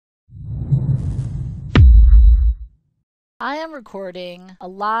I am recording a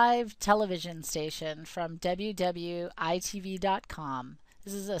live television station from wwitv.com.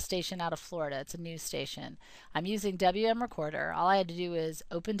 This is a station out of Florida. It's a news station. I'm using WM Recorder. All I had to do is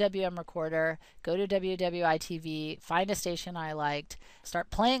open WM Recorder, go to WWITV, find a station I liked,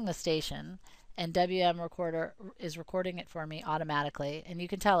 start playing the station, and WM Recorder is recording it for me automatically. And you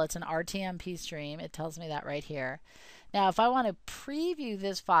can tell it's an RTMP stream. It tells me that right here. Now, if I want to preview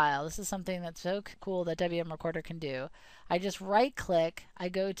this file, this is something that's so cool that WM Recorder can do. I just right click, I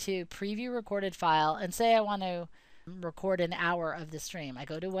go to Preview Recorded File, and say I want to record an hour of the stream. I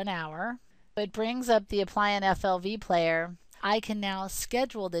go to 1 hour. It brings up the Apply an FLV player. I can now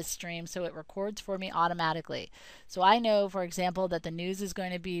schedule this stream so it records for me automatically. So I know, for example, that the news is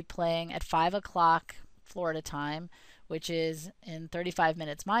going to be playing at 5 o'clock Florida time, which is in 35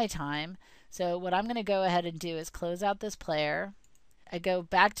 minutes my time. So what I'm going to go ahead and do is close out this player. I go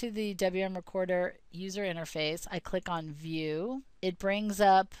back to the WM Recorder user interface. I click on View. It brings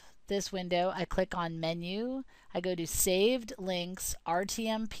up this window. I click on Menu. I go to Saved Links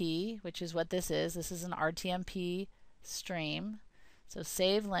RTMP, which is what this is. This is an RTMP stream. So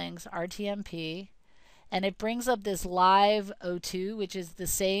Save Links RTMP. And it brings up this live O2, which is the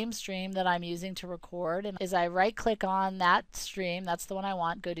same stream that I'm using to record. And as I right click on that stream, that's the one I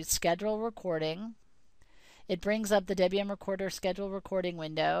want, go to Schedule Recording. It brings up the WM Recorder Schedule Recording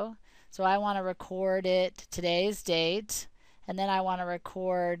window. So I want to record it today's date, and then I want to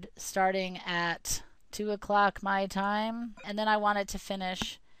record starting at 2 o'clock my time, and then I want it to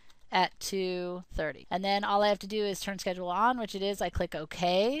finish at 2:30. And then all I have to do is turn schedule on, which it is. I click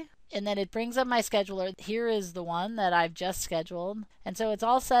OK. And then it brings up my scheduler. Here is the one that I've just scheduled. And so it's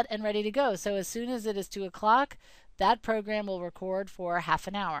all set and ready to go. So as soon as it is 2 o'clock, that program will record for half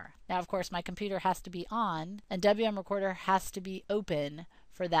an hour. Now, of course, my computer has to be on, and WM Recorder has to be open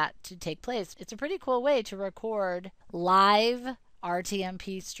for that to take place. It's a pretty cool way to record live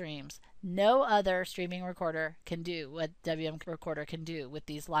RTMP streams. No other streaming recorder can do what WM Recorder can do with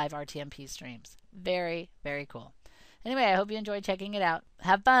these live RTMP streams. Very, very cool. Anyway, I hope you enjoyed checking it out.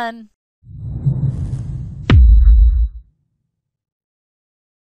 Have fun!